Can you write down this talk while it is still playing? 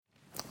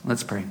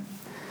Let's pray.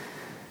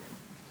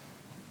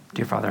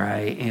 Dear Father, I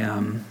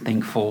am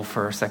thankful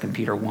for 2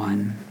 Peter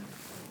 1.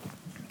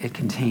 It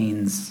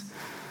contains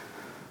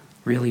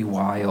really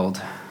wild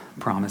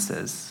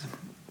promises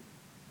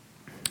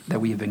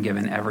that we have been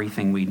given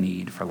everything we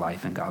need for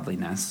life and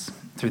godliness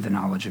through the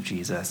knowledge of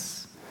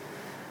Jesus,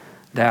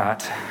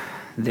 that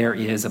there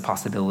is a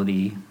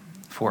possibility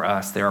for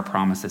us. There are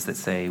promises that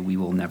say we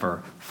will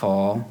never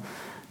fall,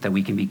 that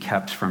we can be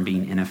kept from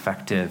being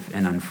ineffective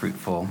and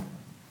unfruitful,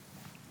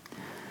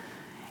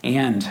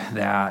 and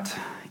that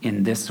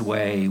in this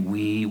way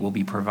we will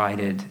be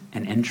provided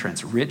an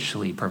entrance,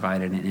 richly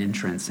provided an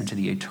entrance into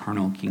the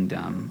eternal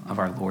kingdom of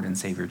our Lord and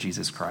Savior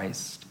Jesus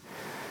Christ.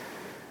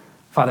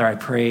 Father, I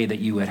pray that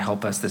you would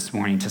help us this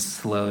morning to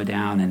slow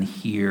down and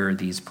hear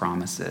these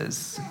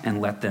promises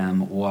and let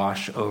them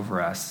wash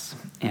over us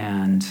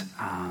and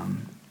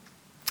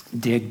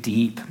dig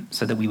deep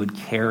so that we would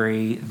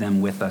carry them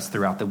with us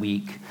throughout the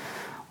week.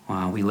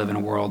 We live in a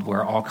world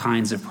where all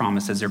kinds of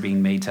promises are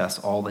being made to us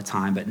all the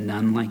time, but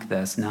none like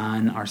this.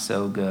 None are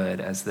so good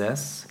as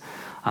this.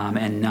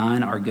 And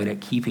none are good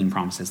at keeping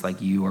promises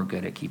like you are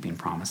good at keeping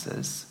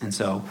promises. And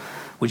so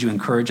would you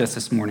encourage us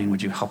this morning?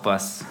 Would you help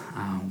us?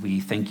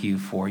 We thank you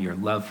for your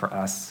love for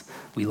us.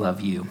 We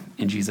love you.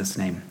 In Jesus'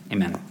 name,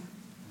 amen.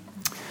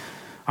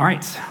 All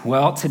right.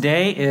 Well,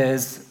 today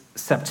is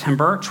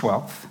September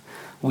 12th.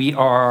 We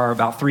are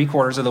about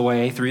 3/4 of the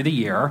way through the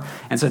year,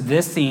 and so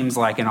this seems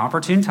like an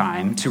opportune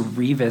time to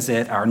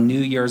revisit our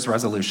New Year's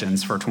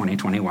resolutions for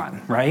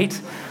 2021, right?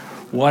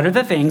 What are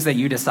the things that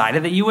you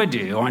decided that you would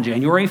do on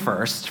January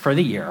 1st for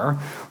the year?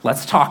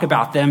 Let's talk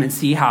about them and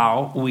see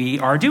how we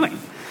are doing.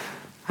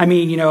 I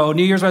mean,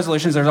 New Year's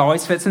resolutions, there's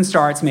always fits and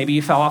starts. Maybe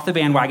you fell off the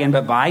bandwagon,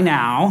 but by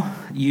now,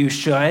 you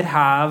should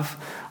have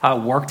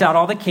worked out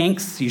all the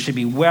kinks. You should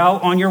be well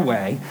on your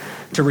way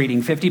to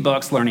reading 50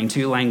 books, learning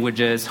 2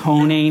 languages,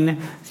 honing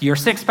your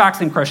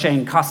 6-packs, and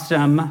crocheting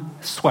custom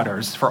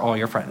sweaters for all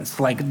your friends.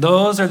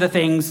 Those are the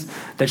things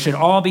that should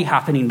all be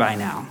happening by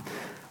now.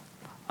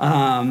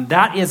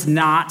 That is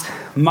not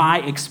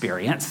my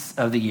experience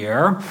of the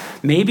year.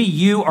 Maybe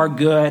you are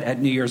good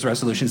at New Year's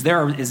resolutions.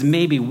 There is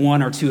maybe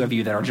 1 or 2 of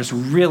you that are just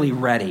really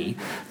ready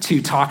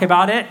to talk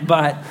about it,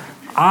 but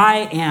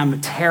I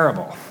am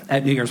terrible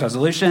at New Year's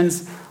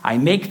resolutions. I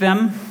make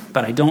them,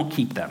 but I don't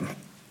keep them.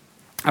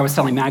 I was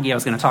telling Maggie I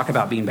was going to talk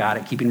about being bad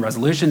at keeping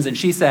resolutions, and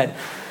she said,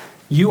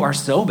 "You are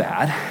so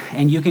bad,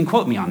 and you can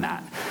quote me on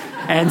that."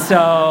 And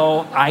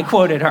so I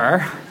quoted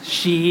her.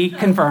 She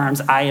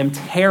confirms I am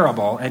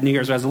terrible at New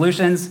Year's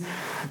resolutions.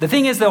 The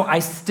thing is, though, I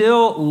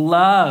still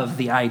love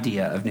the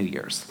idea of New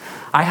Year's.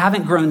 I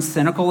haven't grown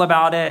cynical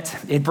about it.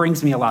 It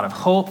brings me a lot of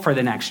hope for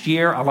the next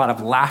year, a lot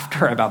of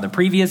laughter about the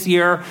previous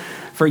year.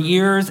 For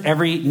years,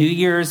 every New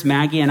Year's,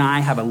 Maggie and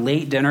I have a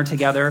late dinner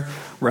together,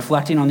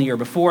 reflecting on the year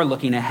before,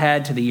 looking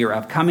ahead to the year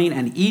upcoming,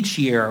 and each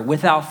year,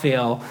 without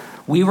fail,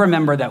 we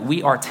remember that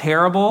we are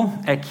terrible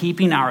at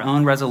keeping our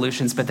own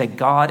resolutions, but that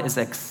God is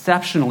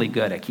exceptionally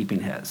good at keeping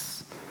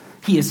his.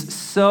 He is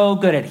so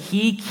good at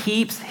he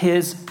keeps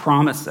his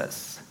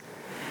promises.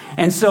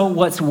 And so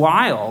what's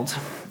wild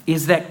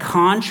is that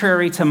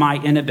contrary to my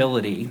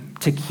inability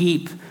to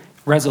keep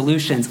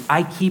resolutions,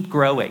 I keep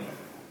growing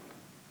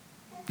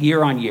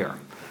year on year.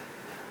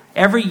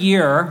 Every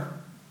year,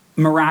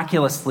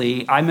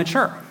 miraculously, I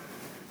mature.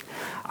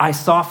 I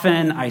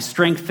soften, I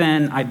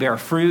strengthen, I bear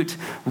fruit,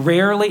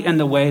 rarely in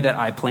the way that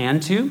I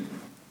plan to,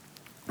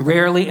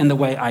 rarely in the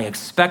way I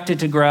expected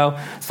to grow,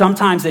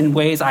 sometimes in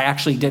ways I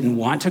actually didn't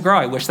want to grow.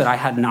 I wish that I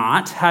had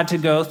not had to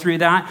go through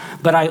that,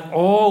 but I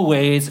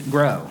always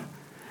grow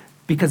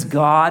because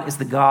God is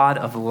the God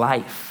of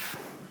life.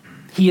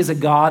 He is a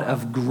God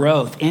of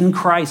growth. In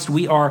Christ,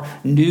 we are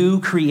new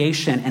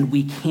creation, and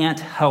we can't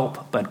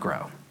help but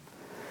grow.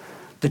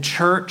 The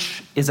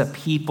church is a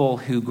people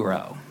who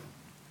grow.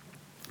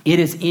 It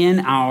is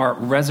in our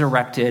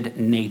resurrected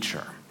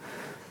nature.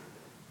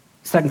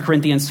 2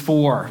 Corinthians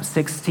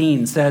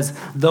 4:16 says,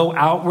 "Though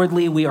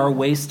outwardly we are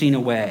wasting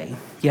away,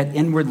 yet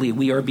inwardly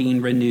we are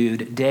being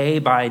renewed day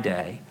by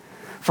day.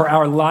 For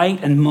our light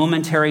and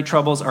momentary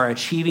troubles are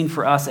achieving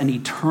for us an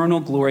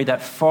eternal glory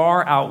that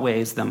far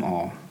outweighs them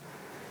all."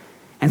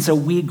 And so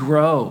we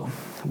grow,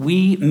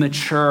 we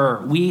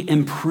mature, we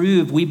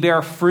improve, we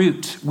bear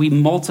fruit, we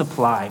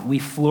multiply, we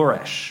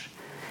flourish.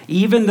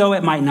 Even though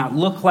it might not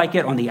look like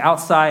it on the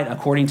outside,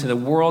 according to the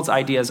world's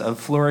ideas of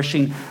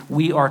flourishing,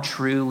 we are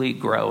truly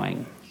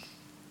growing.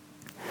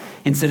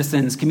 In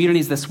Citizens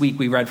Communities this week,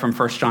 we read from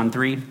 1 John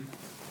 3.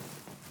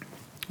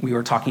 We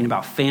were talking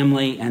about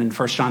family, and in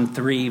 1 John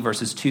 3,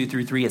 verses 2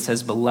 through 3, it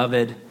says,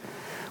 "Beloved,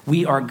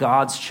 we are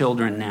God's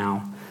children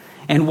now,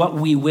 and what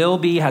we will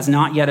be has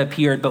not yet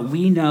appeared, but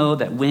we know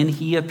that when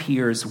he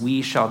appears,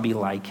 we shall be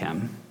like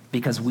him,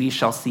 because we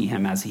shall see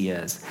him as he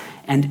is.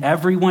 And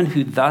everyone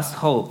who thus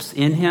hopes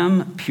in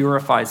him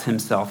purifies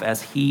himself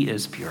as he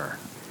is pure."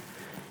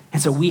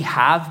 And so we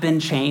have been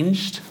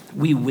changed,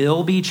 we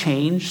will be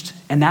changed,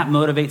 and that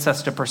motivates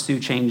us to pursue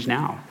change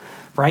now,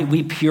 right?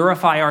 We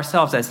purify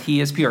ourselves as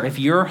he is pure. If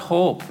your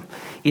hope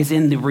is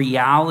in the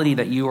reality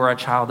that you are a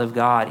child of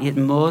God. It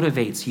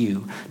motivates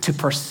you to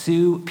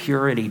pursue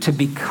purity, to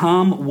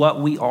become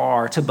what we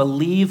are, to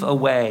believe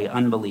away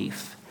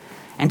unbelief,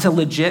 and to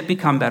legit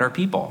become better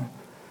people,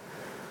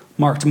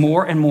 marked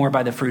more and more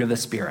by the fruit of the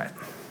Spirit.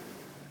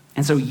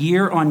 And so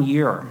year on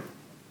year,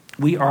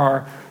 we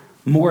are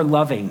more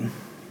loving,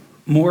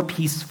 more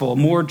peaceful,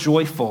 more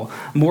joyful,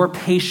 more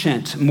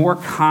patient, more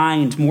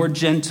kind, more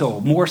gentle,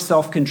 more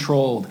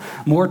self-controlled,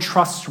 more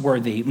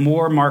trustworthy,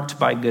 more marked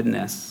by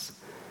goodness.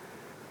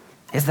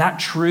 Is that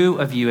true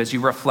of you as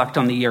you reflect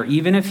on the year?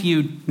 Even if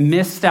you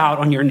missed out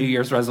on your New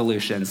Year's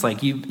resolutions,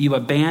 like you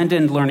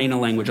abandoned learning a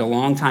language a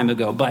long time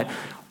ago, but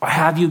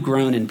have you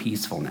grown in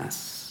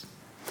peacefulness?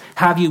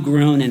 Have you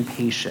grown in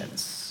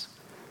patience?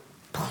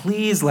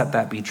 Please let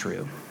that be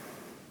true.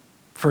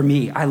 For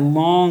me, I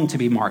long to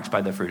be marked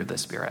by the fruit of the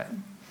Spirit.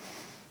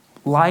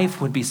 Life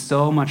would be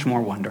so much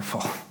more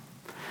wonderful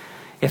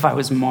if I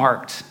was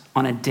marked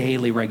on a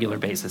daily, regular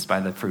basis by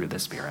the fruit of the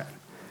Spirit.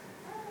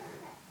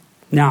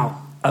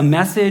 Now, a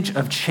message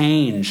of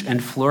change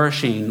and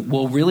flourishing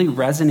will really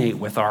resonate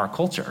with our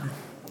culture.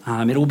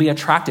 It will be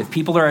attractive.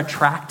 People are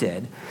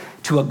attracted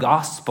to a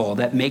gospel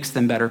that makes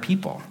them better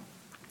people,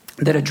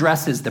 that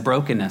addresses the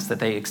brokenness that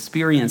they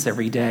experience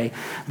every day,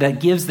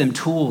 that gives them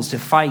tools to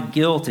fight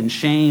guilt and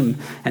shame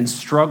and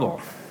struggle.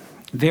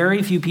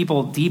 Very few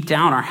people deep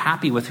down are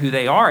happy with who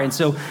they are, and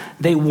so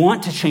they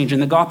want to change,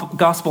 and the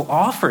gospel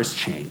offers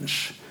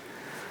change.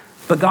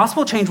 But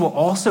gospel change will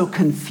also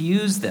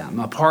confuse them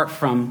apart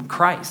from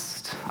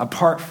Christ,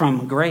 apart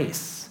from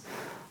grace.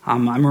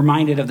 I'm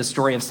reminded of the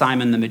story of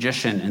Simon the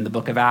magician in the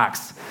book of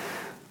Acts,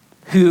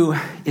 who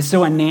is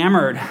so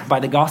enamored by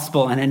the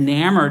gospel and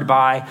enamored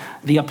by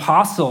the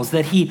apostles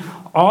that he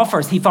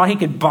thought he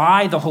could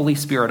buy the Holy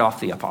Spirit off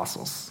the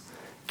apostles.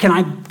 Can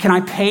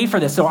I pay for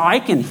this so I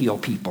can heal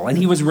people? And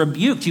he was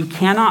rebuked. You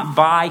cannot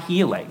buy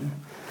healing.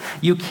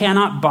 You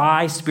cannot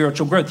buy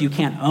spiritual growth. You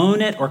can't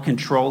own it or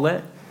control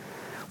it.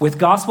 With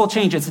gospel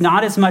change, it's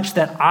not as much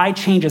that I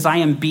change as I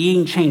am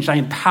being changed. I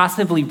am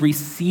passively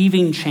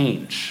receiving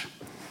change.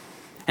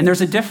 And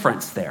there's a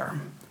difference there.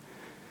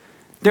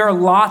 There are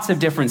lots of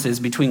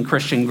differences between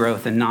Christian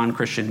growth and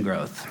non-Christian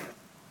growth.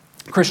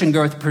 Christian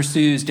growth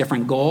pursues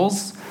different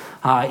goals.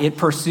 It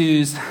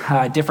pursues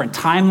different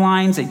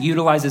timelines. It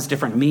utilizes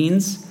different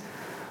means.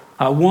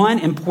 One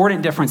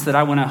important difference that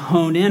I want to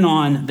hone in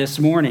on this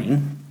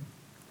morning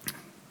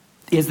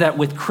is that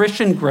with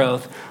Christian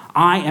growth,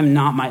 I am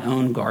not my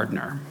own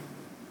gardener.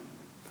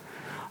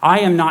 I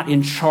am not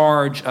in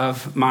charge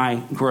of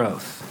my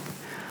growth.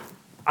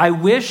 I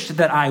wish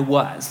that I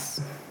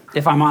was,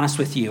 if I'm honest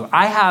with you.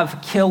 I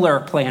have killer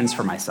plans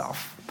for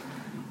myself.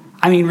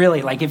 I mean,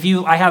 really, like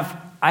I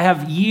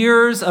have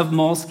years of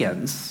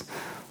moleskins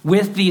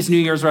with these New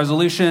Year's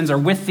resolutions or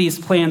with these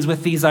plans,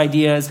 with these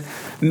ideas.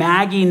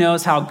 Maggie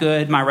knows how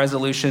good my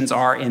resolutions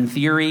are in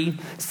theory.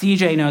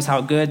 CJ knows how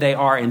good they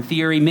are in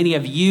theory. Many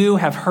of you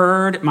have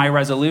heard my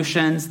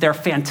resolutions. They're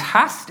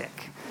fantastic.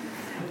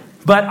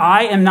 But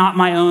I am not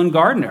my own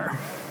gardener.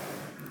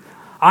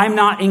 I'm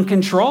not in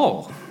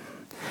control.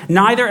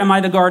 Neither am I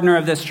the gardener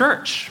of this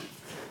church,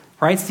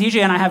 right?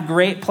 CJ and I have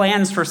great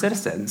plans for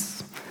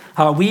Citizens.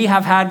 We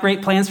have had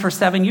great plans for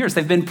 7 years.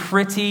 They've been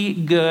pretty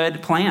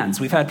good plans.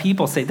 We've had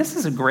people say,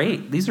 these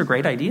are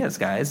great ideas,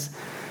 guys.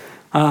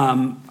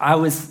 I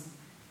was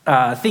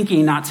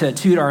thinking not to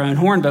toot our own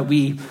horn, but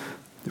we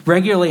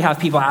regularly have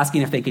people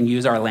asking if they can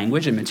use our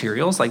language and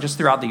materials. Like just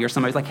throughout the year,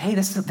 somebody's like, hey,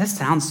 this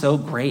sounds so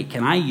great.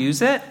 Can I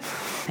use it?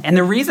 And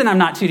the reason I'm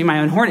not tooting my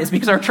own horn is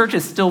because our church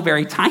is still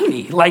very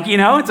tiny. So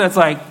it's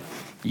like,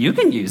 you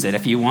can use it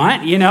if you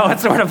want.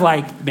 It's sort of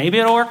like, maybe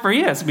it'll work for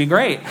you. It's be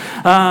great.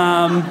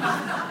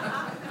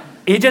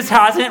 It just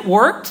hasn't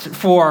worked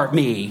for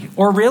me,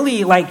 or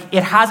really,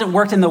 it hasn't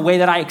worked in the way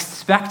that I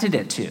expected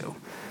it to.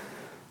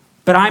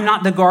 But I'm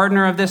not the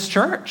gardener of this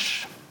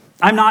church.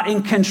 I'm not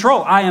in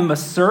control. I am a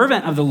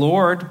servant of the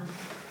Lord.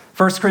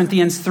 1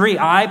 Corinthians 3,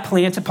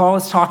 Paul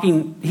is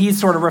talking,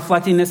 he's sort of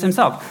reflecting this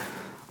himself.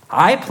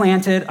 I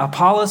planted,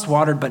 Apollos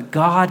watered, but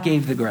God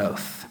gave the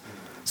growth.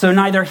 So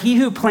neither he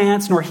who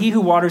plants nor he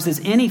who waters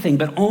is anything,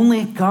 but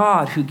only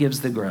God who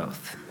gives the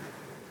growth.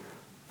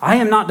 I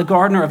am not the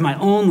gardener of my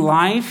own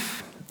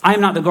life. I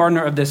am not the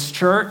gardener of this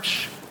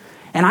church.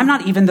 And I'm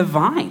not even the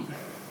vine.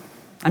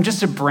 I'm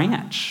just a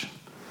branch.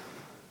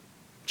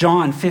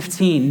 John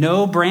 15,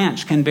 no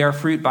branch can bear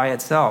fruit by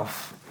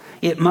itself.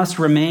 It must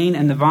remain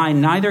in the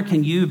vine. Neither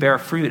can you bear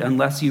fruit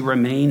unless you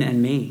remain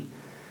in me.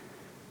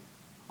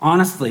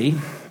 Honestly,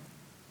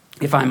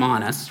 if I'm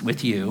honest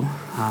with you,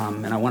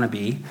 and I want to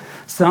be,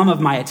 some of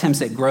my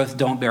attempts at growth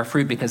don't bear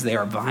fruit because they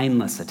are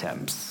vineless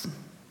attempts.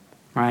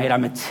 Right?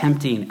 I'm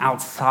attempting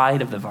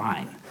outside of the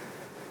vine,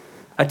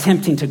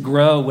 attempting to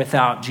grow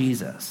without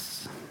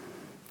Jesus.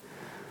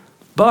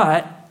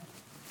 But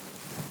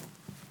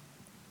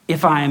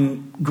if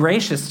I'm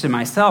gracious to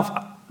myself,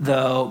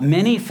 though,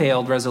 many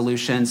failed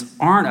resolutions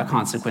aren't a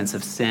consequence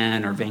of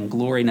sin or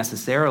vainglory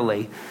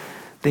necessarily.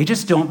 They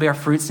just don't bear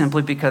fruit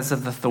simply because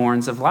of the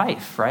thorns of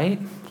life, right?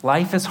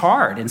 Life is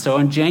hard. And so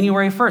on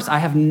January 1st, I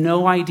have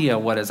no idea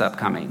what is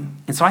upcoming.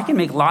 And so I can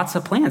make lots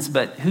of plans,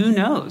 but who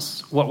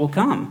knows what will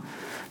come?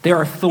 There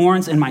are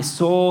thorns in my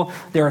soul.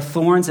 There are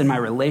thorns in my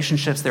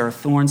relationships. There are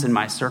thorns in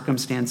my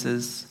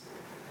circumstances.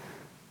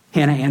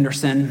 Hannah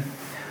Anderson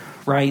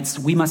writes,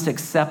 we must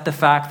accept the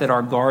fact that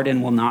our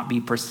garden will not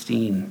be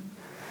pristine.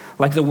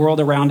 Like the world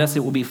around us,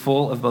 it will be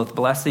full of both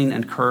blessing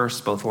and curse,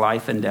 both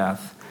life and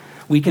death.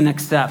 We can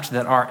accept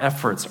that our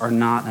efforts are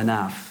not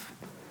enough.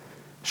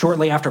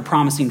 Shortly after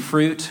promising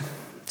fruit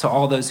to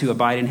all those who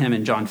abide in him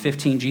in John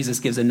 15, Jesus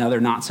gives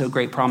another not so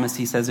great promise.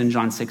 He says in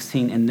John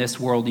 16, in this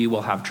world you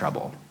will have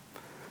trouble.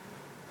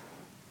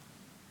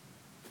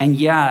 And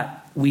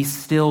yet we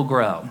still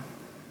grow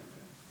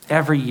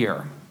every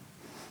year.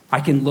 I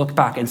can look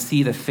back and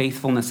see the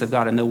faithfulness of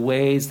God and the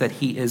ways that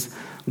he is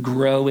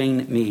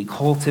growing me,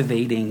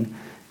 cultivating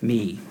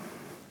me.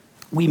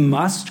 We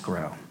must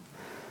grow.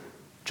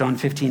 John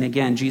 15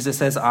 again, Jesus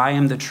says, I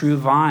am the true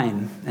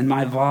vine, and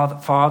my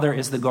Father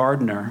is the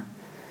gardener.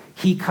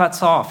 He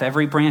cuts off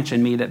every branch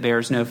in me that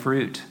bears no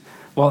fruit,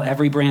 while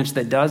every branch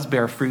that does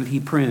bear fruit, he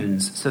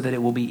prunes so that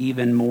it will be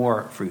even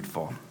more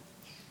fruitful.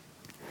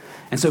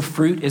 And so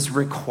fruit is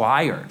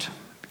required.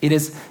 It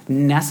is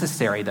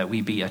necessary that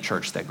we be a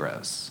church that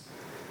grows.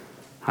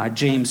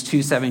 James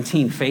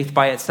 2:17, faith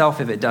by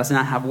itself, if it does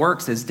not have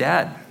works, is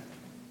dead.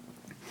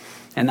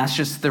 And that's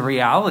just the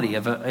reality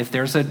of if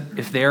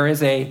there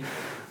is a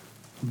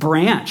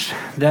branch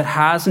that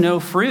has no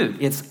fruit,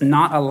 it's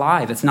not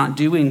alive. It's not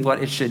doing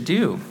what it should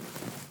do.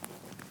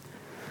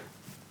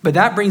 But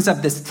that brings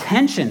up this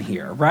tension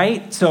here,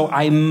 right? So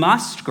I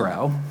must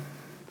grow.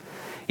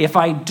 If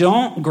I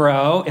don't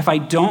grow, if I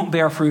don't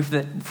bear fruit,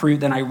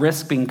 then I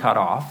risk being cut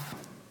off.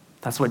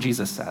 That's what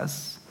Jesus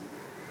says.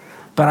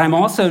 But I'm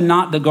also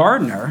not the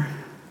gardener.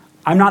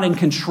 I'm not in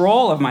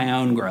control of my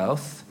own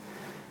growth.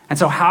 And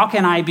so how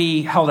can I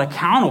be held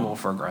accountable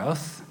for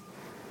growth?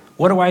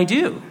 What do I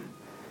do?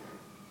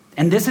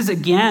 And this is,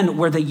 again,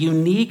 where the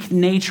unique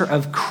nature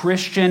of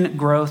Christian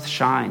growth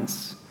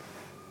shines.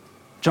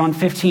 John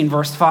 15,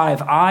 verse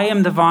 5, I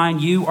am the vine,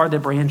 you are the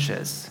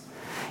branches.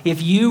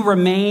 If you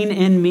remain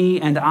in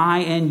me and I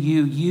in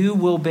you, you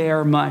will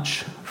bear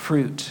much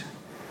fruit.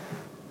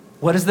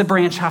 What does the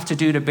branch have to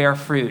do to bear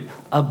fruit?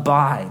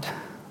 Abide.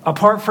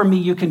 Apart from me,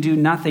 you can do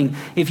nothing.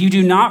 If you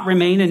do not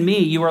remain in me,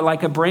 you are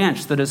like a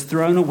branch that is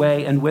thrown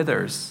away and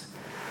withers.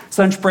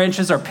 Such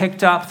branches are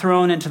picked up,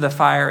 thrown into the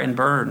fire, and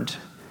burned.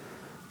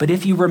 But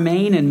if you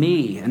remain in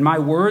me, and my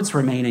words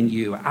remain in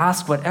you,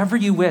 ask whatever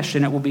you wish,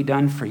 and it will be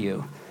done for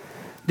you.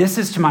 This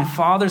is to my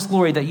Father's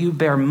glory that you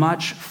bear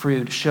much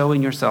fruit,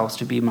 showing yourselves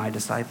to be my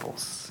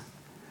disciples.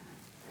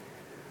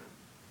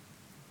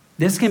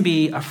 This can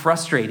be a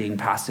frustrating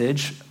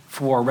passage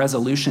for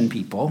resolution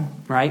people,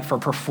 right? For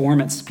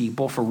performance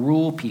people, for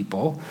rule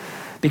people,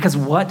 because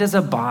what does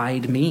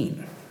abide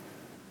mean?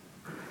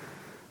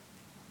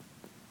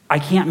 I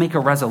can't make a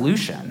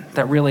resolution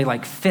that really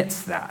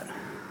fits that.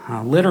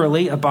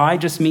 Literally,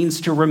 abide just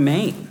means to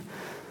remain.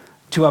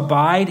 To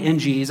abide in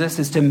Jesus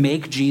is to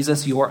make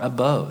Jesus your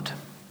abode,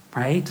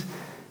 right?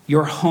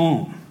 Your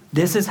home.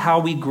 This is how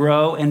we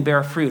grow and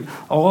bear fruit.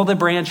 All the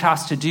branch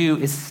has to do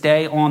is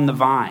stay on the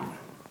vine.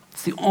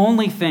 It's the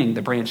only thing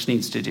the branch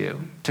needs to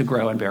do to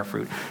grow and bear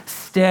fruit.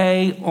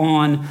 Stay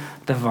on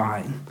the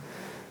vine.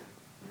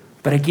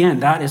 But again,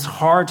 that is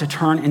hard to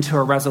turn into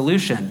a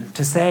resolution.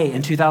 To say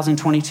in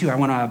 2022, I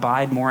want to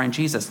abide more in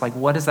Jesus.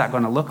 What is that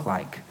going to look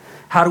like?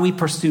 How do we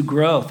pursue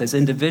growth as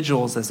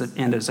individuals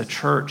and as a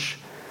church?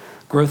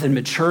 Growth in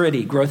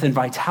maturity, growth in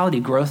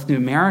vitality, growth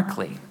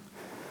numerically.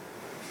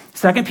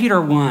 2 Peter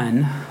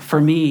 1,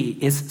 for me,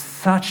 is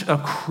such a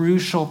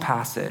crucial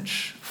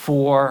passage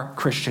for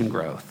Christian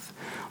growth,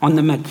 on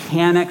the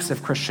mechanics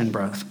of Christian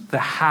growth, the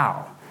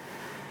how.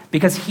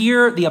 Because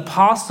here the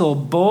apostle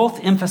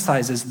both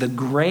emphasizes the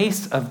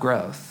grace of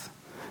growth,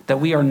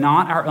 that we are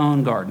not our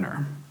own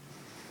gardener,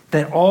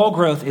 that all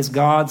growth is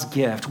God's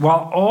gift,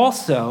 while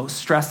also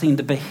stressing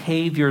the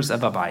behaviors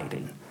of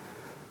abiding.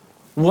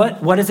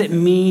 What does it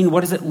mean?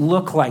 What does it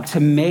look like to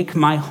make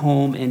my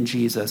home in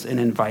Jesus and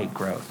invite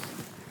growth?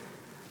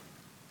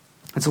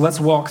 And so let's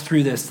walk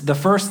through this. The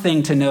first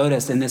thing to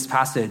notice in this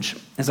passage,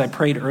 as I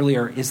prayed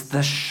earlier, is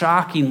the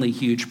shockingly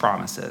huge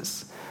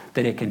promises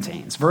that it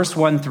contains. Verse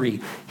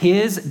 1-3,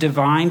 his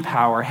divine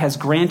power has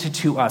granted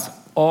to us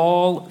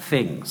all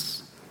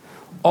things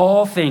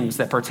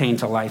that pertain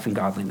to life and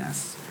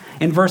godliness.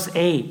 In verse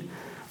 8,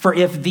 for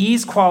if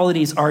these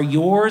qualities are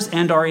yours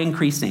and are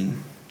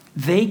increasing,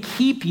 they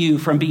keep you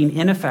from being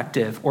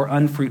ineffective or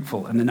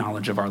unfruitful in the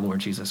knowledge of our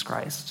Lord Jesus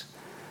Christ.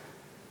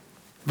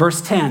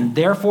 Verse 10,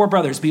 therefore,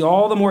 brothers, be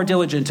all the more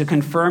diligent to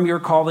confirm your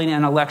calling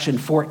and election,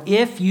 for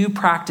if you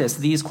practice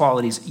these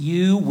qualities,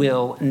 you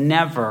will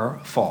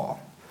never fall.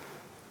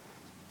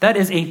 That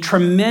is a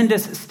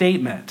tremendous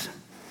statement.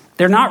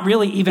 They're not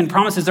really even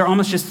promises. They're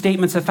almost just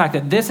statements of fact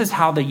that this is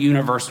how the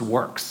universe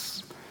works.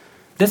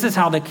 This is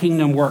how the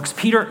kingdom works.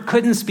 Peter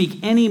couldn't speak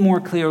any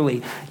more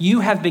clearly.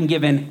 You have been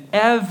given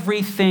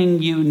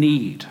everything you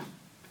need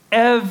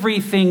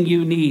everything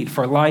you need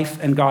for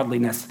life and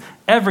godliness.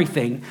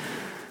 Everything.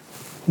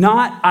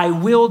 Not, I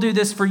will do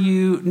this for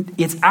you.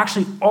 It's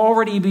actually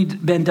already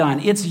been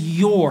done. It's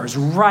yours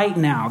right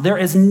now. There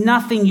is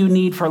nothing you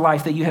need for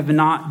life that you have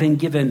not been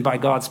given by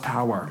God's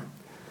power.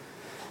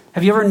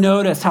 Have you ever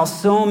noticed how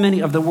so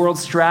many of the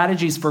world's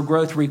strategies for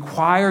growth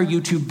require you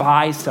to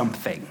buy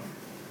something?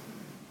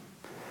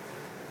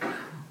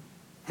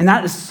 And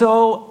that is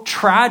so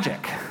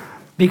tragic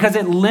because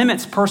it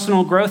limits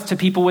personal growth to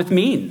people with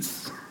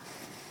means.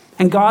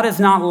 And God is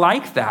not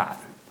like that.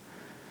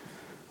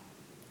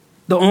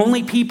 The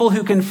only people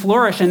who can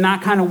flourish in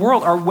that kind of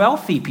world are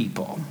wealthy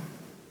people,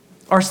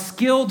 are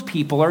skilled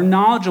people, are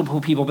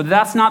knowledgeable people, but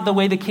that's not the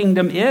way the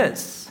kingdom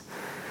is.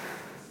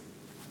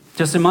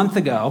 Just a month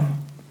ago,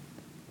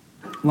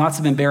 lots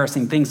of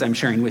embarrassing things I'm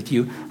sharing with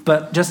you,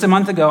 but just a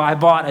month ago, I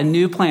bought a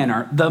new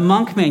planner. The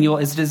Monk Manual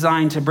is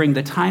designed to bring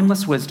the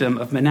timeless wisdom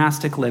of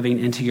monastic living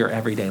into your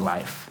everyday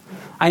life.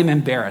 I am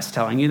embarrassed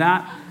telling you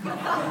that.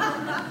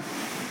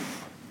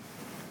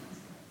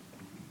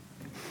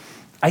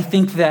 I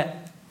think that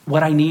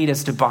what I need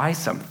is to buy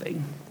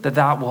something,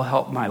 that will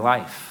help my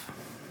life.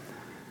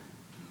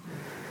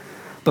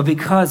 But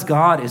because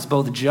God is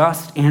both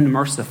just and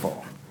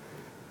merciful,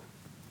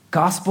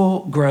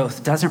 gospel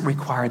growth doesn't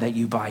require that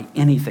you buy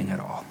anything at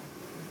all.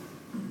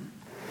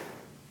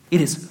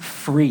 It is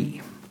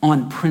free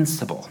on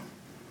principle.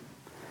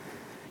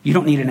 You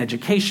don't need an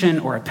education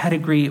or a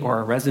pedigree or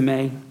a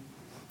resume.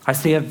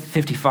 Isaiah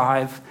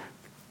 55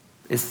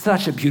 is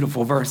such a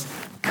beautiful verse.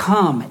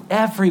 Come,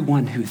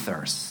 everyone who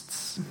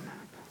thirsts.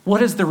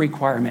 What is the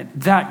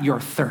requirement? That you're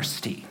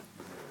thirsty.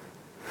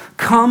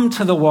 Come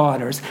to the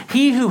waters.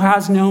 He who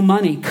has no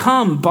money,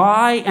 come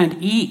buy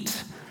and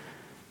eat.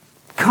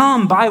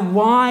 Come buy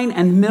wine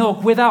and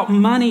milk without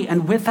money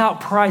and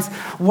without price.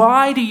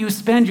 Why do you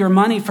spend your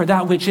money for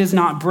that which is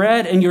not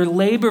bread and your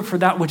labor for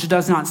that which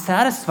does not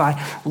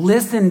satisfy?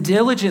 Listen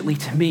diligently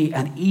to me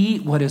and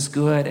eat what is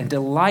good and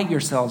delight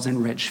yourselves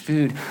in rich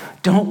food.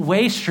 Don't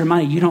waste your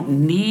money. You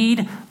don't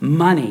need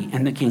money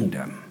in the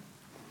kingdom.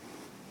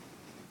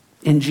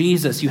 In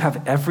Jesus, you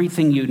have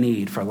everything you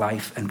need for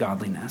life and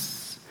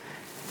godliness.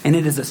 And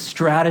it is a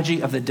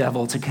strategy of the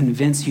devil to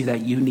convince you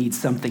that you need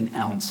something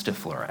else to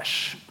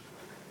flourish.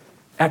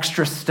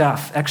 Extra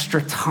stuff,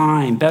 extra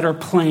time, better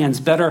plans,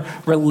 better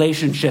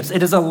relationships.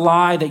 It is a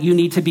lie that you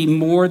need to be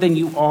more than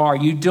you are.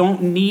 You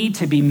don't need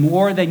to be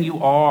more than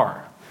you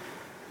are.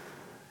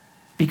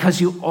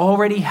 Because you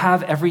already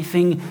have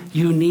everything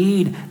you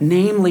need.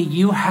 Namely,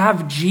 you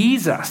have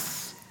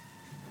Jesus.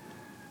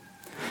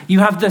 You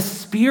have the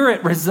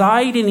Spirit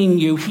residing in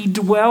you. He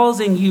dwells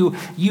in you.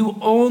 You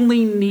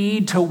only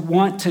need to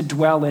want to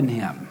dwell in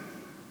him.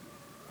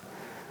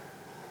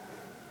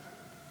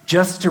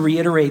 Just to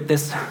reiterate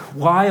this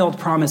wild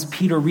promise,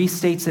 Peter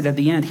restates it at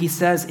the end. He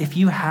says, if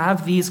you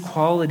have these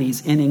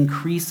qualities in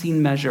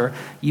increasing measure,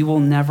 you will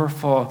never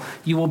fall.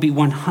 You will be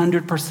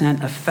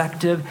 100%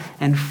 effective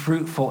and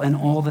fruitful in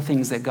all the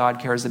things that God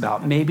cares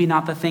about. Maybe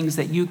not the things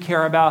that you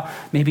care about,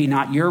 maybe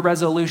not your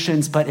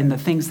resolutions, but in the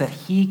things that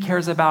he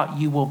cares about,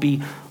 you will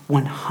be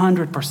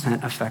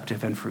 100%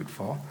 effective and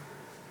fruitful.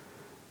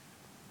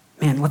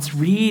 Man, let's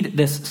read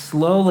this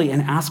slowly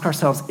and ask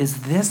ourselves,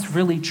 is this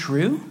really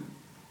true?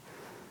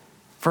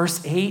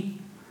 Verse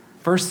 8,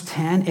 verse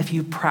 10, if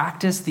you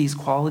practice these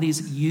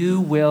qualities,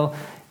 you will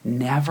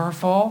never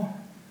fall.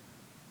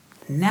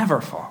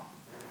 Never fall.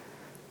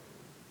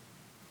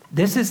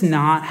 This is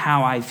not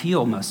how I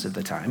feel most of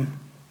the time.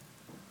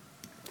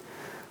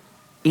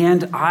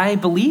 And I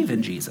believe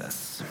in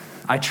Jesus.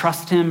 I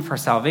trust him for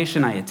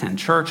salvation. I attend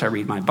church. I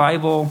read my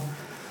Bible.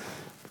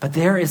 But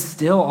there is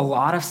still a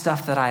lot of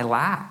stuff that I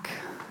lack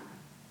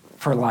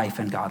for life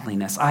and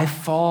godliness. I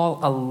fall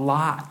a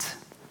lot.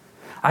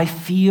 I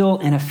feel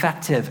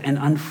ineffective and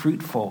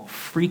unfruitful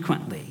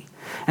frequently.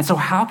 And so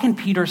how can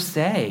Peter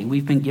say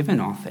we've been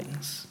given all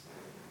things?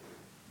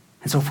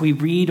 And so if we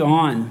read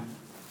on,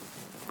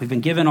 we've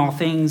been given all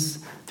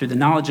things through the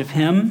knowledge of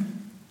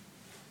him.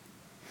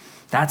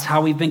 That's how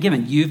we've been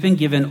given. You've been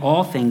given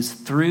all things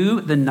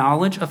through the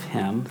knowledge of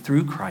him,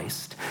 through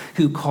Christ,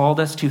 who called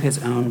us to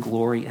his own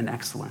glory and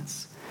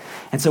excellence.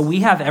 And so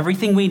we have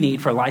everything we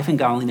need for life and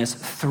godliness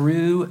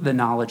through the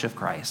knowledge of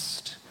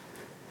Christ.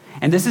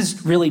 And this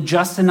is really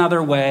just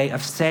another way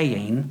of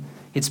saying,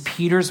 it's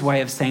Peter's way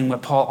of saying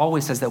what Paul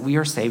always says, that we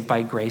are saved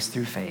by grace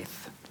through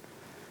faith.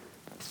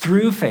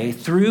 Through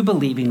faith, through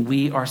believing,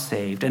 we are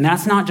saved. And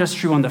that's not just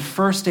true on the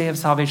first day of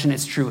salvation,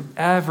 it's true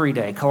every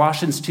day.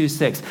 Colossians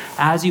 2:6,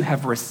 as you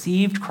have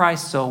received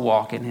Christ, so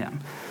walk in him.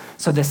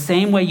 So the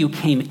same way you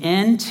came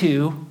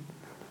into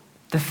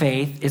the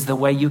faith is the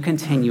way you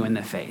continue in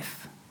the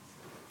faith.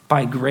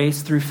 By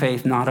grace through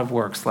faith, not of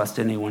works, lest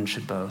anyone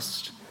should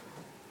boast.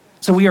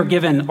 So we are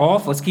given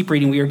let's keep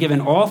reading. We are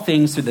given all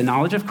things through the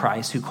knowledge of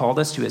Christ, who called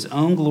us to his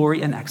own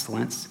glory and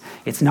excellence.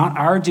 It's not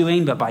our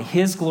doing, but by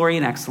his glory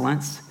and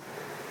excellence.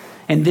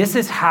 And this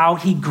is how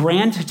he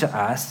granted to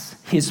us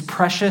his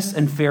precious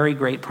and very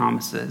great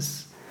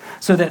promises,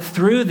 so that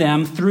through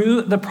them,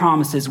 through the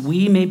promises,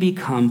 we may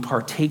become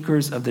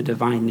partakers of the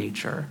divine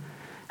nature,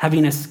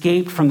 having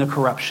escaped from the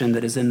corruption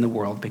that is in the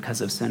world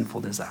because of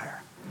sinful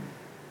desire.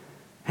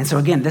 And so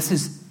again, this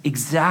is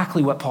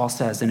exactly what Paul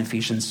says in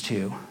Ephesians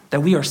 2,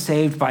 that we are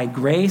saved by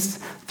grace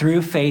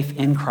through faith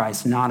in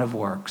Christ, not of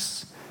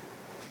works.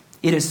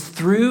 It is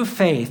through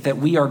faith that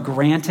we are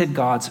granted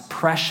God's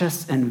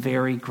precious and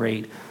very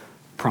great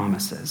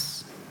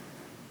promises.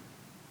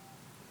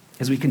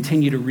 As we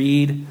continue to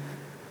read,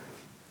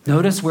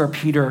 notice where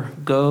Peter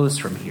goes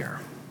from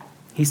here.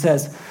 He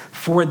says,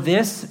 for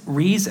this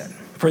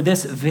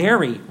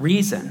very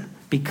reason,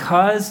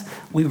 because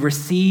we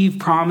receive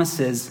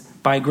promises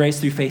by grace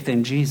through faith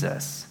in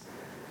Jesus,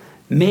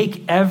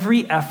 make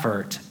every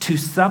effort to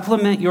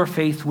supplement your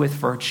faith with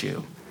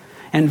virtue,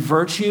 and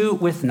virtue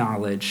with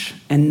knowledge,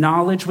 and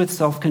knowledge with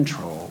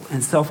self-control,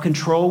 and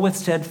self-control with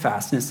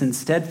steadfastness, and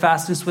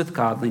steadfastness with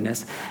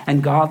godliness,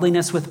 and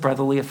godliness with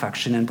brotherly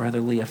affection, and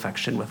brotherly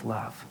affection with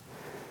love.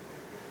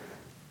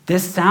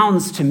 This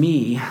sounds to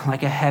me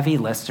like a heavy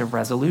list of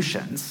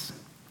resolutions.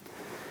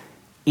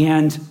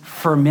 And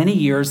for many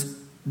years,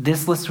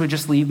 this list would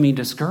just leave me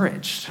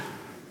discouraged.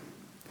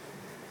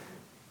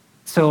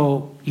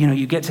 So,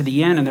 you get to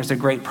the end and there's a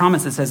great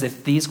promise that says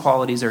if these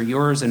qualities are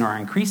yours and are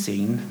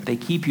increasing, they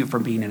keep you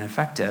from being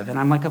ineffective. And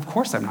I'm like, of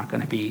course I'm not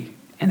going to be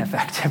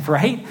ineffective,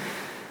 right?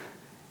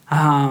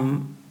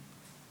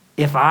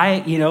 If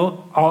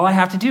all I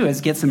have to do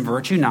is get some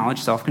virtue,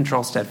 knowledge,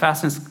 self-control,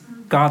 steadfastness,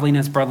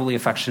 godliness, brotherly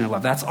affection, and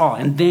love. That's all.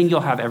 And then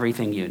you'll have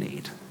everything you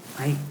need,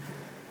 right?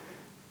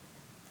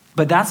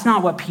 But that's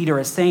not what Peter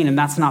is saying, and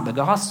that's not the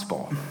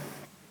gospel.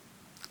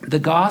 The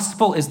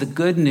gospel is the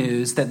good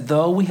news that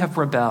though we have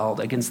rebelled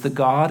against the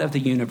God of the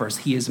universe,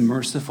 he is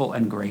merciful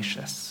and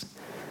gracious.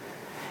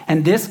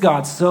 And this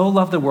God so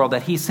loved the world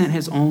that he sent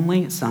his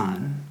only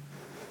son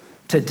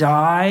to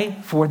die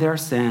for their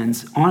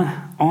sins on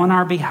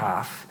our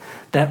behalf,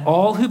 that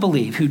all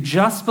who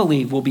just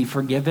believe, will be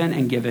forgiven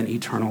and given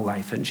eternal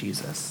life in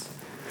Jesus.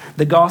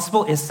 The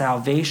gospel is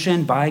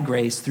salvation by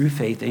grace through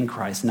faith in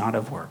Christ, not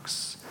of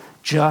works.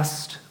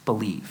 Just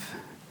believe.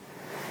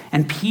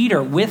 And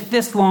Peter, with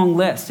this long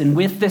list and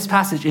with this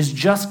passage, is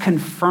just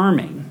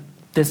confirming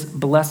this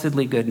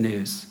blessedly good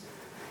news.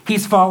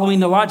 He's following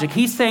the logic.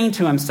 He's saying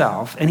to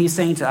himself, and he's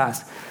saying to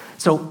us,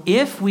 so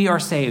if we are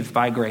saved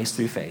by grace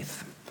through faith,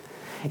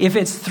 if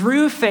it's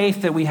through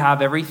faith that we have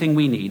everything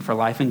we need for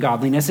life and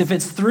godliness, if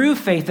it's through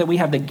faith that we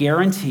have the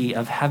guarantee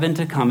of heaven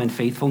to come and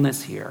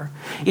faithfulness here,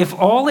 if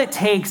all it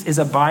takes is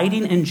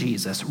abiding in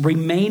Jesus,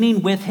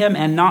 remaining with him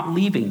and not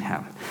leaving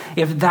him,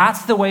 if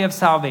that's the way of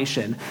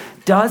salvation,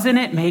 doesn't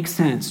it make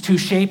sense to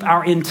shape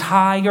our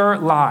entire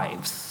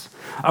lives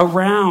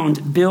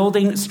around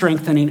building,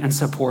 strengthening, and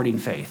supporting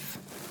faith?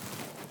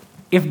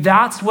 If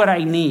that's what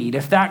I need,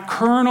 if that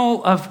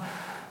kernel of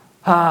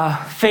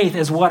faith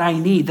is what I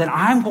need, then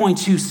I'm going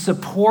to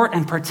support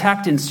and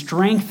protect and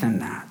strengthen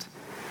that.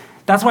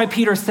 That's why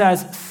Peter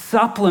says,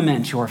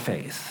 supplement your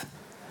faith.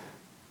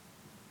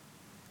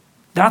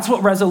 That's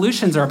what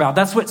resolutions are about.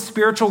 That's what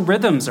spiritual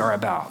rhythms are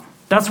about.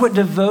 That's what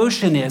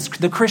devotion is,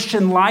 the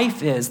Christian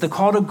life is, the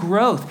call to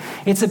growth.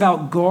 It's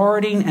about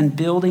guarding and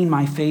building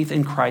my faith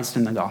in Christ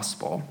and the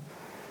gospel.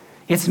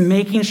 It's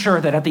making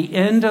sure that at the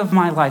end of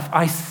my life,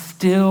 I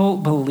still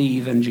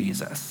believe in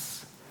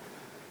Jesus.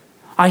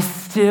 I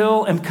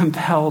still am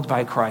compelled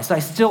by Christ. I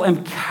still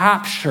am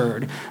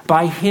captured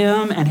by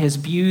him and his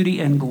beauty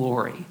and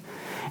glory.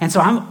 And so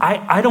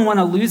I don't want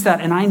to lose that.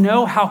 And I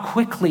know how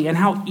quickly and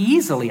how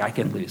easily I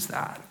can lose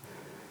that.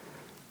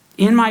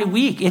 In my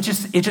week, it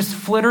just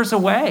flitters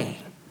away.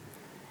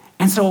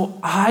 And so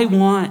I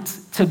want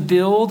to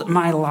build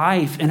my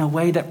life in a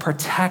way that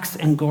protects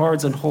and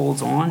guards and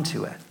holds on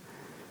to it.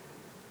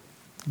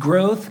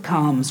 Growth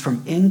comes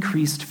from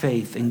increased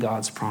faith in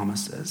God's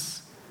promises.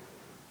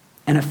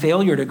 And a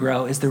failure to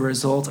grow is the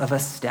result of a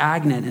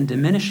stagnant and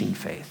diminishing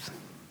faith.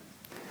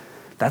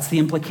 That's the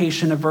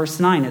implication of verse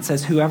 9. It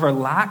says, whoever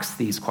lacks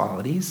these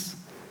qualities.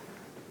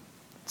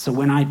 So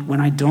when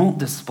I don't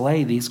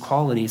display these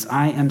qualities,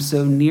 I am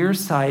so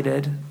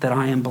nearsighted that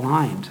I am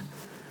blind,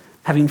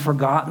 having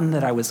forgotten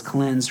that I was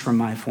cleansed from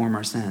my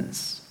former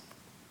sins.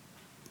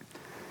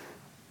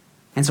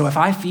 And so if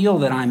I feel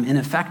that I'm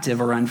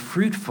ineffective or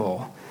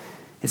unfruitful,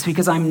 it's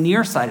because I'm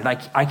nearsighted.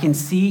 I can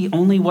see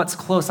only what's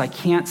close. I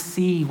can't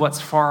see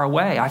what's far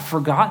away. I've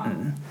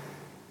forgotten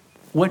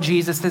what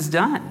Jesus has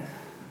done.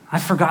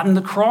 I've forgotten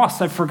the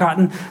cross. I've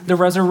forgotten the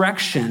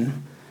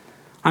resurrection.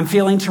 I'm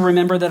failing to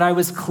remember that I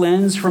was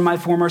cleansed from my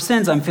former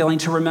sins. I'm failing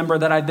to remember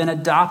that I've been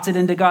adopted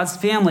into God's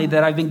family,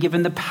 that I've been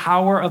given the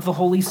power of the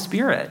Holy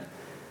Spirit.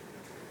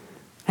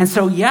 And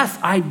so, yes,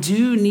 I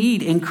do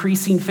need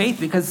increasing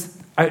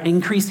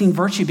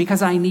virtue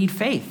because I need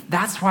faith.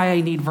 That's why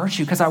I need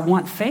virtue, because I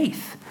want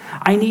faith.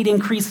 I need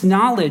increased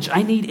knowledge.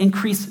 I need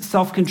increased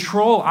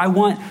self-control. I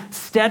want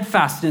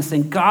steadfastness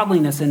and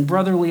godliness and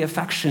brotherly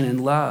affection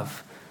and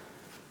love.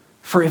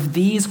 For if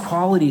these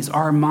qualities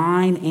are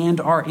mine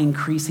and are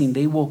increasing,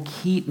 they will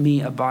keep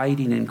me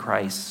abiding in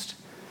Christ,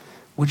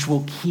 which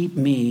will keep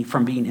me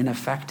from being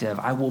ineffective.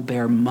 I will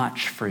bear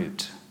much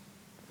fruit.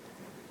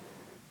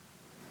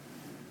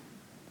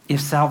 If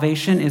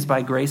salvation is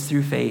by grace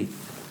through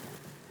faith,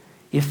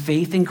 if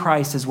faith in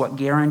Christ is what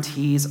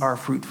guarantees our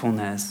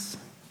fruitfulness,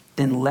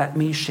 then let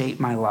me shape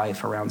my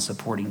life around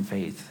supporting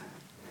faith.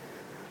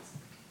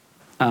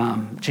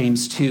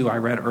 James 2, I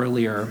read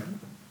earlier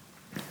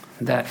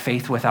that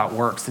faith without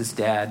works is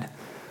dead.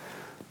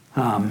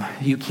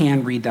 You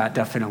can read that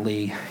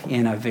definitely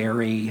in a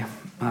very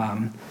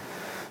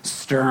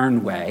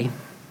stern way.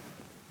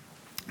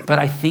 But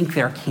I think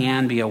there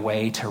can be a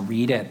way to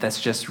read it that's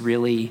just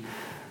really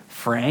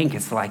frank.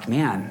 It's like,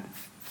 man,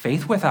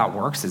 faith without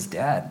works is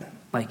dead.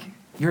 Like,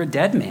 you're a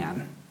dead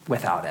man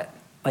without it.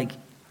 Like,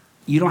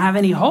 you don't have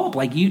any hope.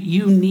 Like,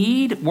 you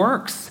need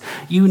works.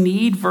 You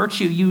need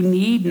virtue. You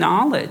need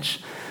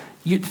knowledge.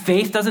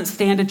 Faith doesn't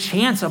stand a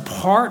chance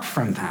apart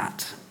from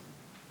that.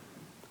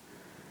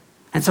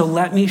 And so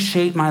let me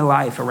shape my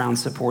life around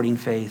supporting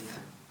faith.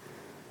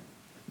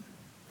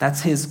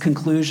 That's his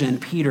conclusion,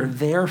 Peter.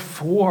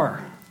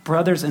 Therefore,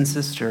 brothers and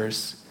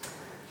sisters,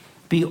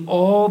 be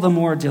all the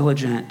more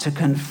diligent to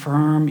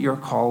confirm your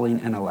calling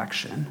and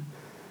election.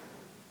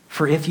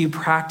 For if you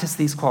practice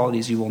these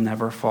qualities, you will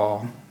never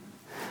fall.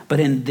 But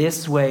in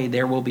this way,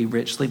 there will be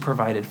richly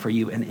provided for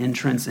you an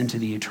entrance into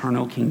the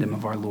eternal kingdom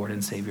of our Lord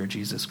and Savior,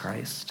 Jesus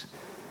Christ.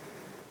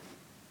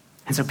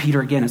 And so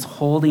Peter, again, is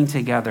holding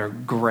together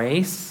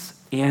grace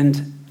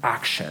and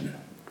action,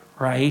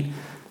 right?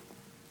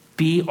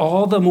 Be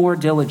all the more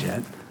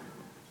diligent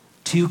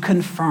to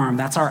confirm.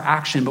 That's our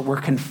action, but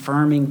we're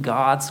confirming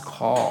God's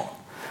call,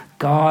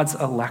 God's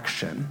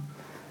election.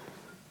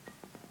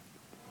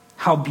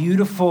 How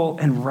beautiful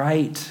and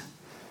right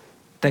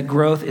that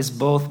growth is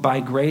both by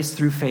grace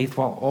through faith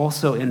while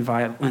also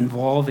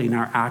involving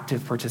our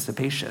active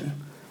participation.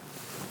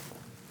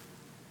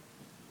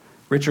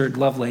 Richard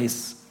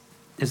Lovelace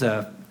is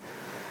a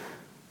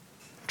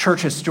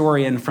church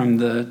historian from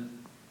the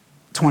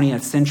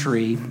 20th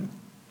century.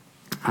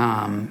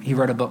 He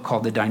wrote a book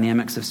called The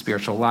Dynamics of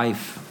Spiritual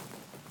Life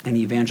and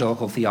the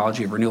Evangelical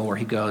Theology of Renewal, where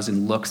he goes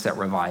and looks at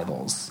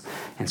revivals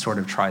and sort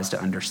of tries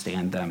to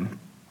understand them.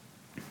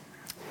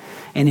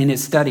 And in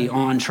his study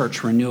on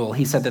church renewal,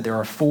 he said that there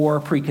are 4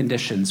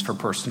 preconditions for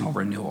personal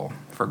renewal,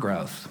 for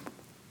growth.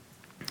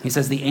 He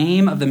says the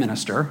aim of the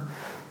minister,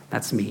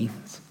 that's me,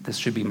 this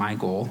should be my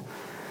goal,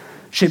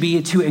 should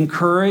be to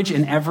encourage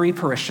in every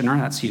parishioner,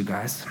 that's you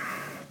guys,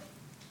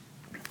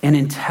 an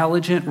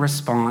intelligent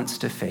response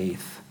to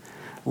faith,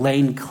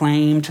 laying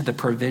claim to the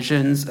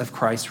provisions of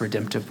Christ's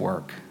redemptive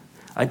work,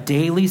 a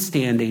daily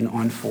standing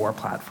on 4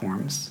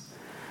 platforms,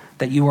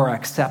 that you are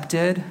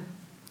accepted,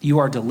 you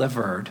are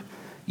delivered,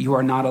 you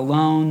are not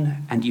alone,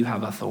 and you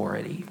have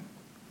authority.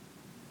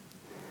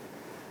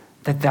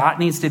 That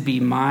needs to be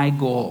my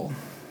goal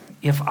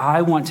if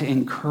I want to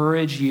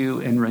encourage you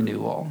in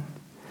renewal.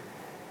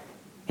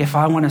 If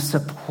I want to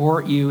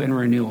support you in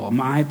renewal,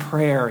 my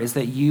prayer is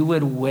that you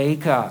would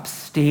wake up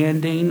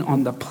standing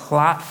on the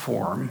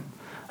platform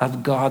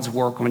of God's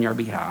work on your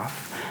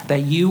behalf,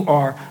 that you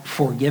are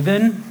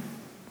forgiven,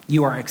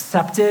 you are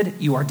accepted,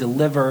 you are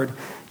delivered,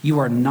 you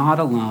are not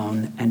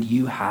alone, and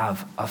you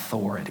have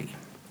authority.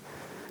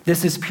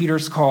 This is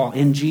Peter's call.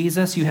 In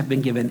Jesus, you have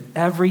been given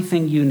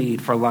everything you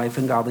need for life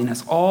and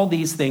godliness. All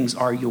these things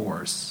are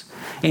yours.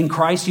 In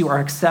Christ, you are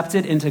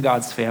accepted into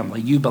God's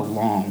family. You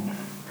belong.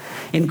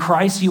 In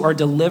Christ, you are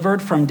delivered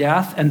from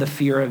death and the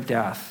fear of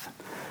death.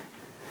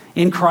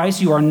 In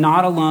Christ, you are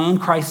not alone.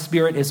 Christ's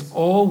Spirit is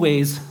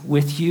always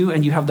with you,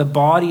 and you have the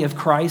body of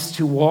Christ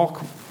to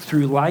walk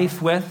through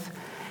life with.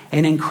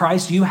 And in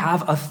Christ, you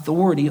have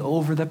authority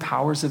over the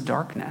powers of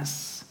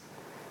darkness.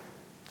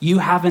 You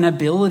have an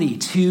ability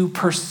to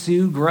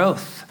pursue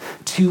growth,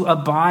 to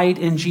abide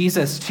in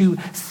Jesus, to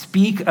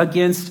speak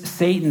against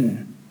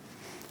Satan,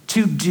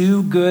 to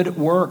do good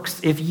works.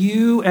 If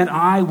you and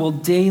I will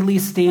daily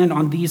stand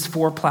on these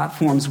 4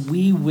 platforms,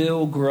 we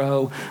will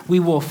grow, we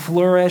will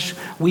flourish,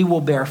 we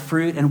will bear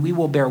fruit, and we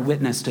will bear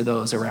witness to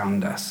those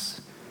around us.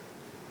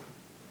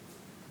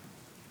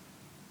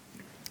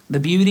 The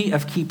beauty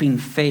of keeping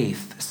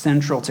faith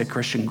central to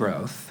Christian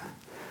growth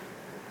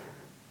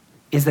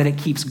is that it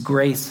keeps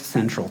grace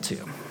central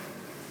too.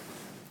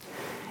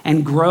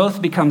 And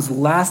growth becomes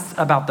less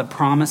about the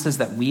promises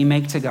that we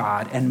make to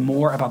God and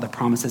more about the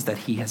promises that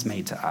he has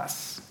made to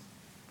us.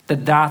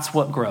 That's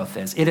what growth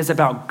is. It is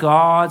about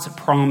God's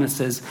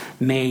promises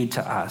made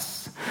to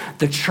us.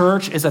 The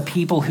church is a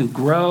people who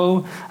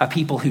grow, a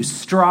people who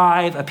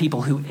strive, a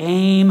people who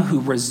aim, who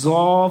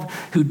resolve,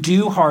 who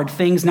do hard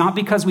things, not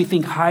because we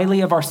think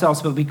highly of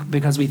ourselves, but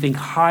because we think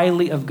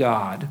highly of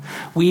God.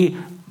 We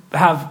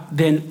have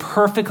been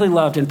perfectly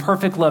loved, and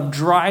perfect love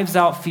drives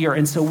out fear,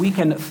 and so we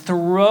can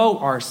throw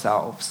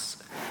ourselves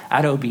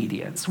at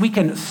obedience. We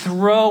can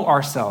throw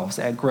ourselves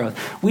at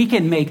growth. We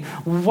can make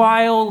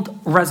wild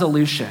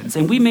resolutions,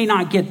 and we may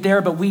not get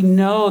there, but we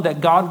know that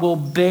God will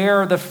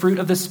bear the fruit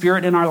of the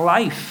Spirit in our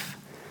life.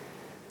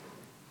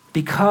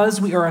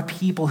 Because we are a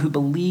people who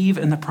believe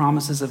in the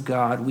promises of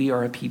God, we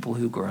are a people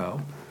who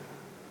grow.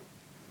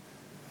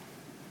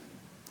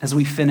 As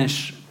we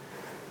finish,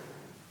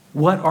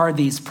 what are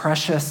these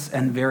precious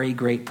and very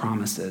great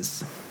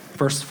promises?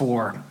 Verse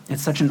 4,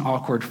 it's such an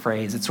awkward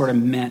phrase. It's sort of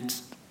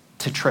meant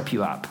to trip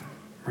you up,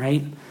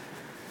 right?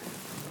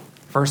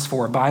 Verse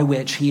 4, by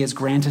which he has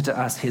granted to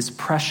us his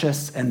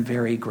precious and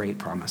very great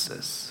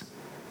promises.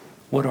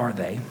 What are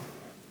they?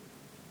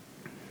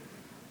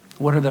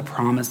 What are the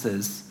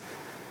promises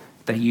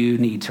that you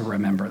need to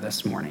remember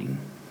this morning?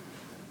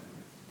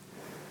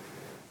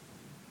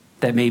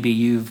 That maybe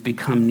you've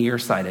become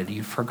nearsighted,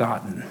 you've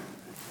forgotten.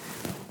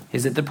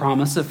 Is it the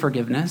promise of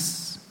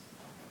forgiveness?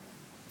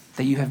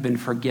 That you have been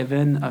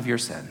forgiven of your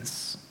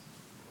sins?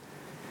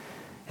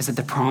 Is it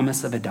the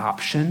promise of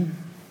adoption?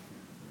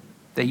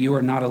 That you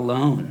are not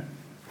alone?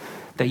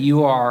 That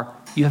you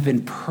have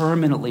been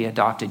permanently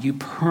adopted. You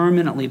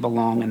permanently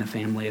belong in the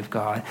family of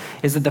God.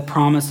 Is it the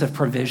promise of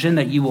provision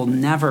that you will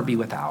never be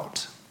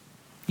without?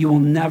 You will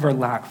never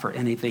lack for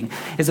anything.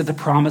 Is it the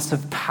promise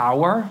of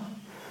power?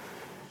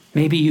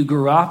 Maybe you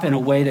grew up in a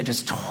way that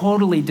just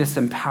totally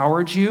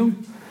disempowered you.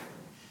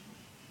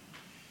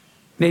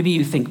 Maybe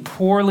you think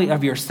poorly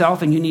of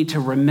yourself and you need to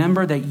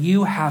remember that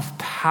you have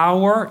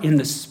power in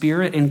the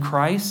Spirit in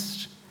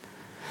Christ.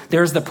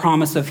 There's the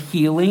promise of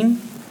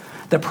healing,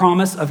 the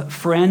promise of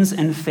friends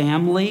and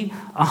family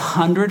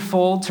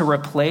 100-fold to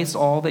replace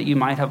all that you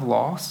might have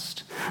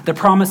lost. The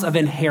promise of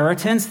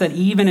inheritance, that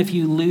even if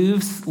you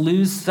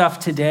lose stuff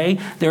today,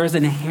 there is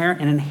an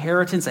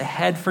inheritance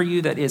ahead for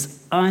you that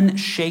is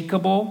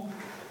unshakable.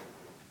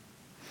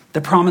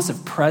 The promise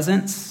of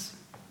presence,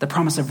 the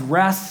promise of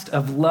rest,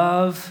 of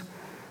love,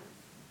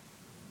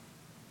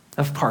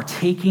 of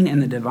partaking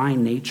in the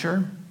divine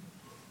nature,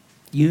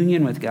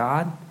 union with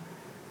God.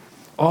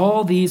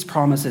 All these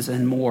promises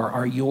and more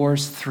are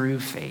yours through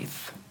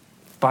faith,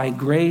 by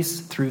grace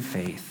through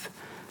faith.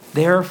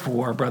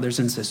 Therefore, brothers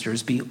and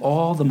sisters, be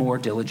all the more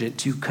diligent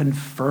to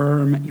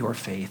confirm your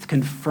faith,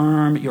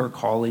 confirm your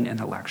calling and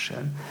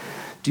election.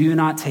 Do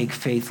not take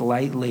faith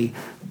lightly.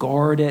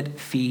 Guard it,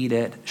 feed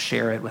it,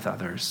 share it with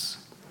others.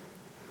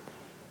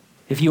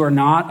 If you are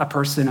not a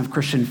person of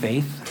Christian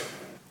faith,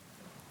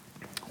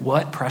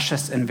 what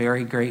precious and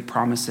very great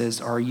promises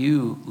are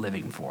you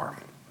living for?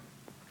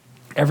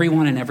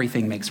 Everyone and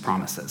everything makes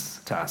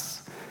promises to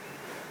us.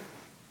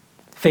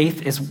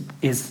 Faith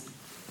is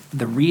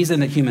the reason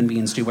that human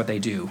beings do what they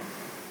do.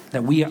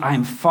 That I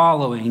am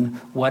following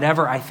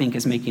whatever I think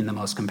is making the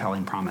most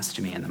compelling promise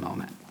to me in the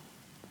moment.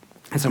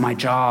 And so my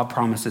job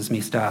promises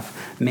me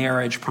stuff,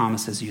 marriage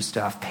promises you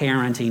stuff,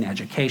 parenting,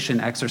 education,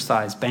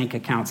 exercise, bank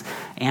accounts,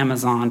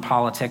 Amazon,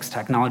 politics,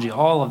 technology,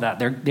 all of that.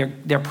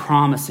 They're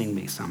promising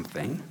me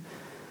something.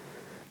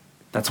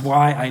 That's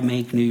why I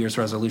make New Year's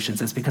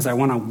resolutions. It's because I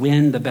want to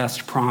win the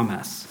best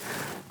promise.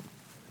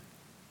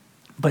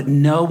 But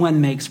no one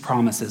makes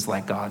promises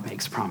like God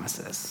makes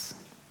promises.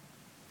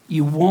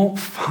 You won't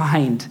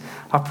find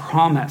a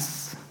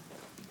promise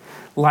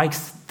like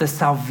the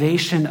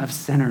salvation of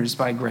sinners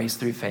by grace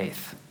through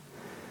faith.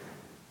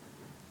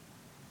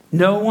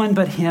 No one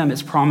but him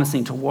is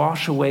promising to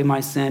wash away my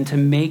sin, to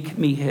make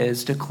me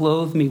his, to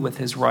clothe me with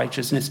his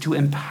righteousness, to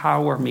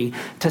empower me,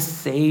 to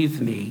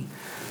save me,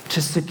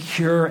 to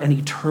secure an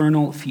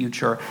eternal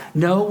future.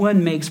 No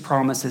one makes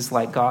promises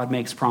like God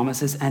makes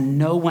promises, and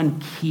no one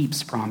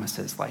keeps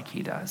promises like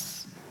he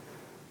does.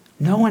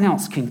 No one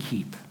else can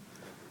keep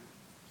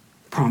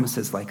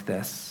promises like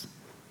this.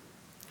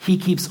 He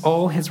keeps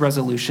all his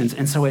resolutions,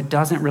 and so it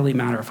doesn't really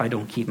matter if I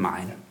don't keep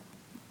mine.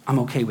 I'm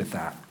okay with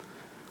that.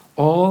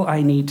 All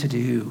I need to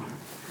do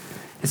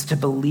is to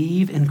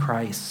believe in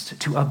Christ,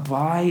 to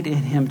abide in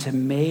him, to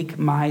make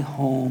my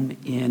home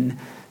in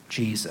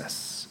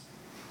Jesus.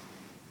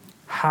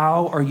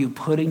 How are you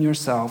putting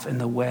yourself in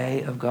the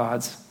way of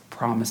God's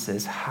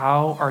promises?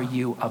 How are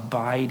you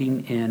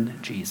abiding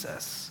in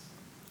Jesus?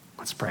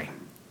 Let's pray.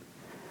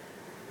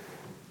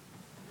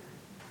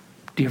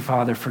 Dear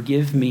Father,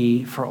 forgive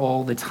me for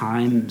all the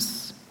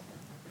times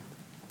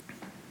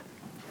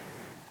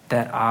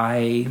that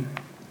I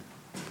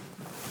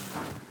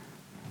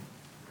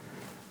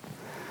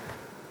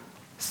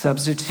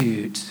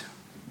substitute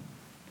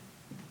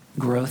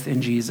growth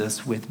in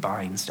Jesus with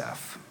buying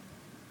stuff.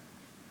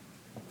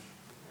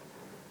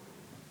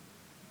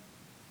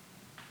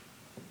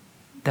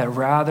 That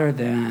rather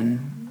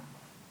than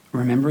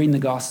remembering the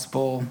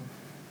gospel,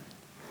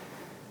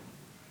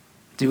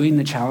 doing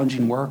the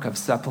challenging work of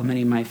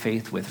supplementing my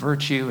faith with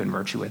virtue, and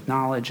virtue with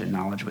knowledge, and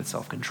knowledge with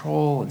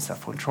self-control, and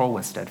self-control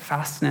with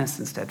steadfastness,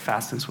 and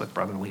steadfastness with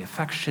brotherly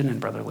affection, and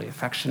brotherly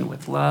affection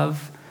with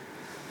love.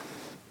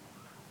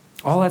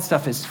 All that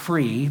stuff is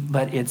free,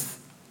 but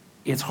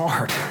it's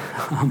hard.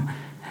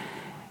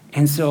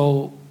 And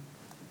so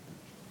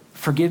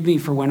forgive me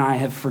for when I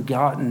have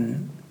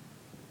forgotten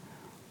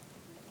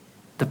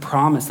the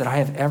promise that I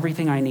have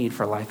everything I need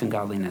for life and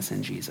godliness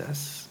in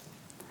Jesus.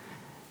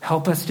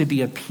 Help us to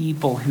be a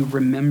people who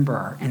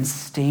remember and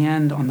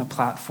stand on the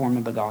platform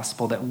of the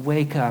gospel, that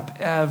wake up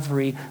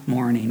every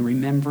morning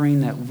remembering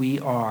that we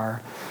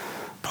are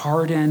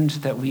pardoned,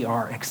 that we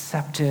are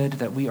accepted,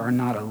 that we are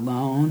not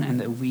alone, and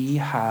that we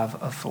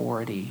have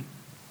authority.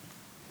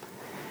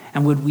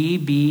 And would we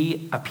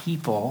be a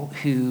people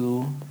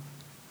who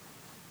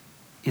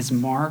is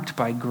marked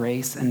by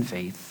grace and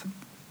faith?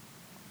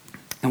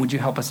 And would you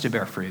help us to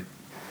bear fruit,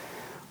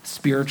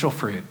 spiritual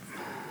fruit,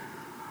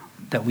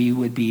 that we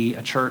would be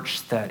a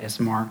church that is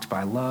marked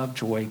by love,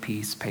 joy,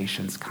 peace,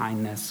 patience,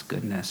 kindness,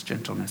 goodness,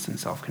 gentleness, and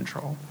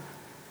self-control.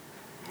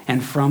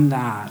 And from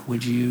that,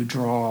 would you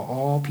draw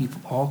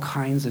all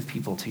kinds of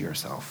people to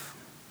yourself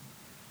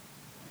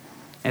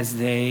as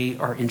they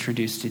are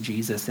introduced to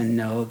Jesus and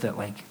know that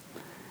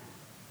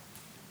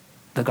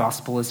the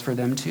gospel is for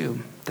them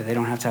too, that they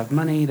don't have to have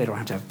money, they don't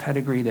have to have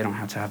pedigree, they don't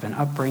have to have an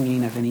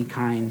upbringing of any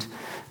kind,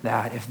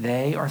 that if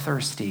they are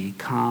thirsty,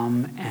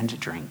 come and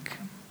drink.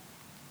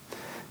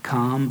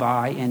 Come,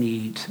 buy and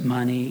eat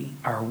money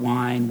or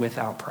wine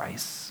without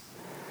price.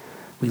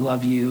 We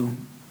love you.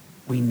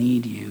 We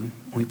need you.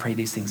 We pray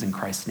these things in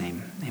Christ's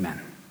name.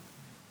 Amen.